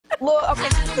Look, okay,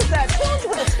 this is Clues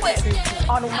with a Twist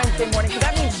on Wednesday morning. So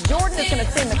that means Jordan is going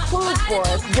to sing the clues for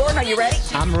us. Jordan, are you ready?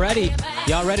 I'm ready.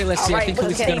 Y'all ready? Let's see. I think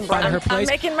Halisa's going to find her place.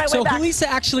 I'm making my way so back. Halisa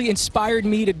actually inspired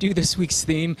me to do this week's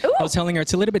theme. Ooh. I was telling her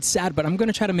it's a little bit sad, but I'm going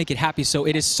to try to make it happy. So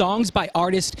it is songs by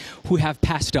artists who have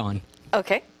passed on.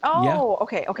 Okay. Oh, yeah.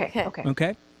 Okay.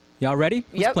 Okay. Y'all ready?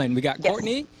 Who's playing? We got Yes.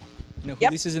 Courtney. You know,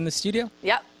 Halisa's in the studio?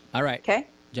 Yep. All right. Okay.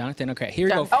 Jonathan, okay. Here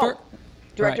we go. Oh,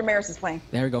 Director Maris is playing.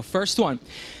 There we go. First one.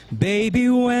 Baby,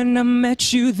 when I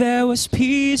met you, there was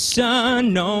peace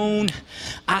unknown.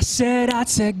 I set out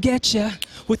to get you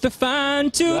with a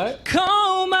fine-tooth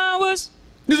comb. I was...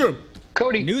 Newsroom.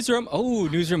 Cody. Newsroom. Oh,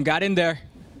 Newsroom got in there.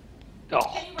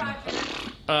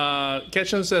 Oh.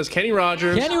 Ketchum says Kenny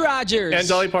Rogers. Kenny Rogers. And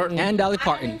Dolly Parton. And Dolly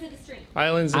Parton.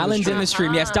 Islands in the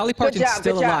Stream. Yes, Dolly Parton's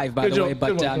still alive, by the way,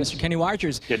 but Mr. Kenny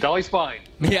Rogers. Yeah, Dolly's fine.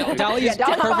 Yeah, Dolly's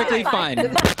perfectly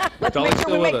fine. Let's make sure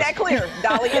we make that clear.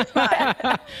 Dolly is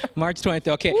fine. March 20th.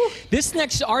 Okay. Woo. This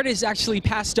next artist actually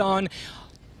passed on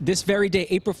this very day,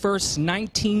 April 1st,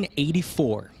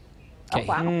 1984. Okay. Oh,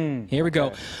 wow. Here we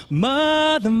go.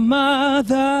 Mother,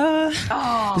 mother,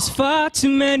 there's far too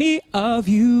many of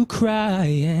you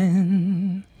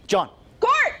crying. John.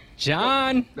 Court.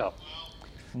 John. No.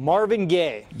 Marvin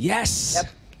Gaye. Yes. Yep.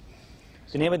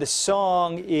 The name of the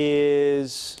song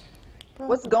is...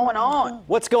 What's going on?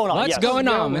 What's going on? What's going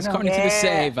on? Miss Courtney to the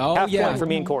save. Oh, Half yeah. point for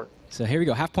me and Court. So here we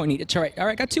go. Half point each. All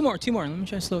right, got two more. Let me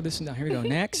try to slow this one down. Here we go.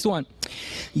 Next one.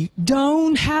 You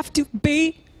don't have to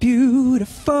be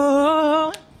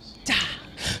beautiful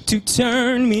to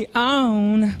turn me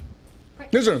on.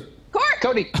 Newsroom. Court.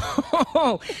 Cody.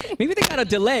 Oh, maybe they got a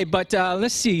delay, but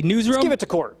let's see. Newsroom. Let's give it to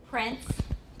Court. Prince.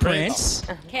 Kiss.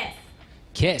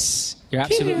 Kiss. You're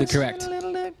absolutely correct.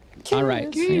 Kiss. All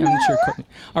right. Yeah, I'm sure Courtney.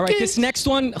 All right, this next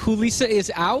one, Hulisa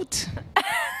is out.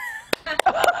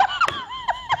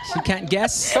 She can't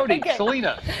guess. Cody.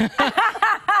 Selena.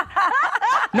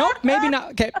 Nope, maybe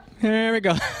not. Okay, here we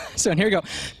go. So here we go.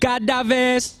 Cada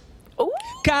vez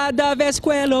que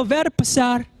ver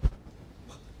pasar.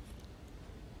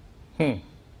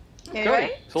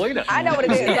 Anyway, Selena. I know what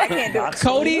it is. I can't do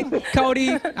it.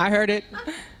 Cody, I heard it.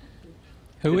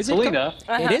 Who is it? Selena.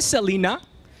 It is Selena.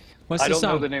 What's I the don't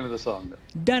song? know the name of the song.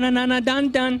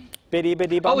 Dun-dun-dun-dun-dun. Biddy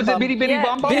biddy bum Oh, is it bum. Bitty Bitty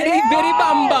Bum Bum? Bitty Bitty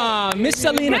Bum Bum. Miss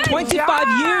Selena, Good 25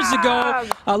 years job.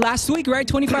 ago. Last week, right?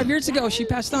 25 years ago, she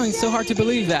passed on. It's so hard to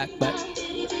believe that, but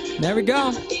there we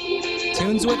go.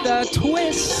 Tunes with a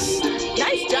twist.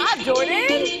 Nice job, Jordan.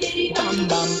 Bum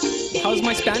bum. How's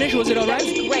my Spanish? Was it all right?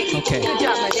 That's great. Okay. Good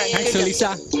job, my friend. Thanks, Good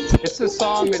job. Elisa. It's the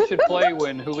song that should play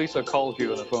when Hulisa calls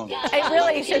you on the phone. It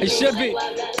really should be. It should be.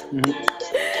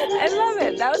 I love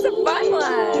it. That was a fun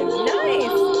one.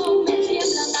 Nice.